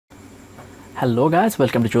Hello guys,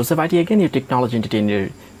 welcome to Joseph IT again, your technology entertainer.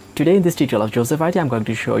 Today in this tutorial of Joseph IT, I'm going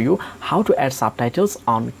to show you how to add subtitles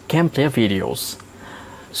on KMPlayer videos.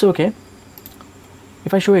 So okay,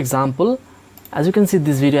 if I show example, as you can see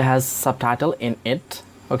this video has subtitle in it,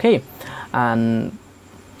 okay, and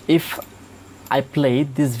if I play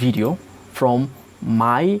this video from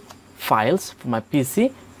my files, from my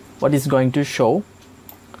PC, what is going to show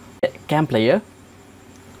KMPlayer.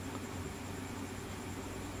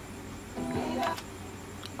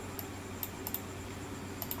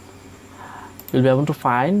 You'll be able to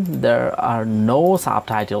find there are no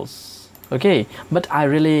subtitles, okay, but I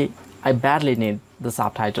badly need the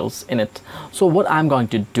subtitles in it. So what I'm going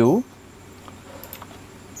to do,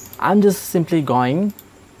 I'm just simply going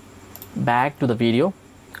back to the video,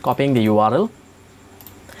 copying the URL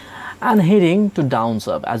and hitting to down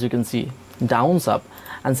sub, as you can see, down sub,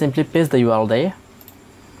 and simply paste the URL there,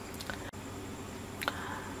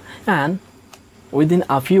 and within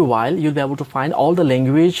a few while you'll be able to find all the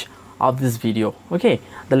language of this video. Okay,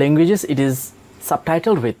 the languages it is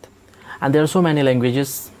subtitled with, and there are so many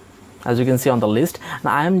languages as you can see on the list, and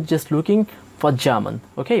I am just looking for German,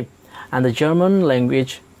 okay, and the German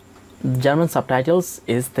language, German subtitles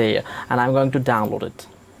is there, and I'm going to download it.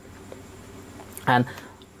 And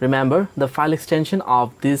remember, the file extension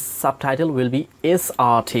of this subtitle will be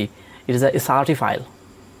SRT. It is a SRT file.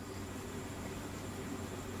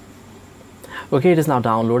 Okay, it is now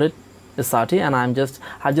downloaded, SRT, and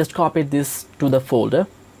I've just copied this to the folder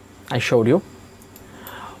I showed you.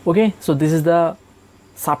 Okay, so this is the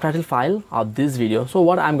subtitle file of this video. So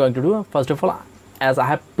what I'm going to do, first of all, as I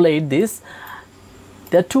have played this,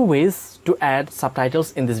 there are two ways to add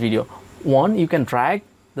subtitles in this video. One, you can drag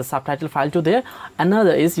the subtitle file to there.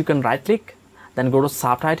 Another is you can right click, then go to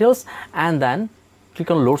subtitles, and then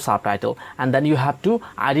click on load subtitle, and then you have to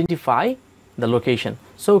identify the location.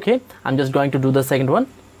 So okay, I'm just going to do the second one,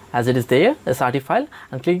 as it is there, SRT file,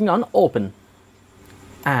 and clicking on open,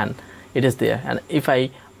 and it is there. And if I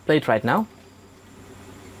play it right now,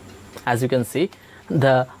 as you can see,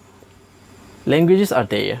 the languages are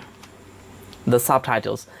there, the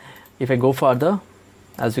subtitles. If I go further,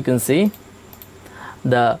 as you can see,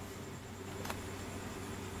 the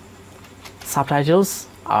subtitles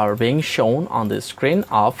are being shown on the screen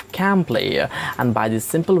of KMPlayer, and by this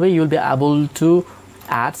simple way you'll be able to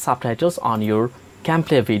add subtitles on your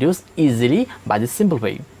KMPlayer videos easily by this simple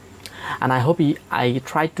way. And I hope I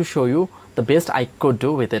tried to show you the best I could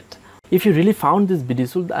do with it. If you really found this video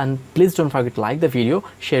useful, then please don't forget to like the video,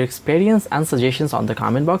 share experience and suggestions on the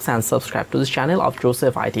comment box, and subscribe to this channel of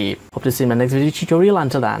Joseph IT. Hope to see you in my next video tutorial.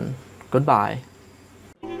 Until then, goodbye.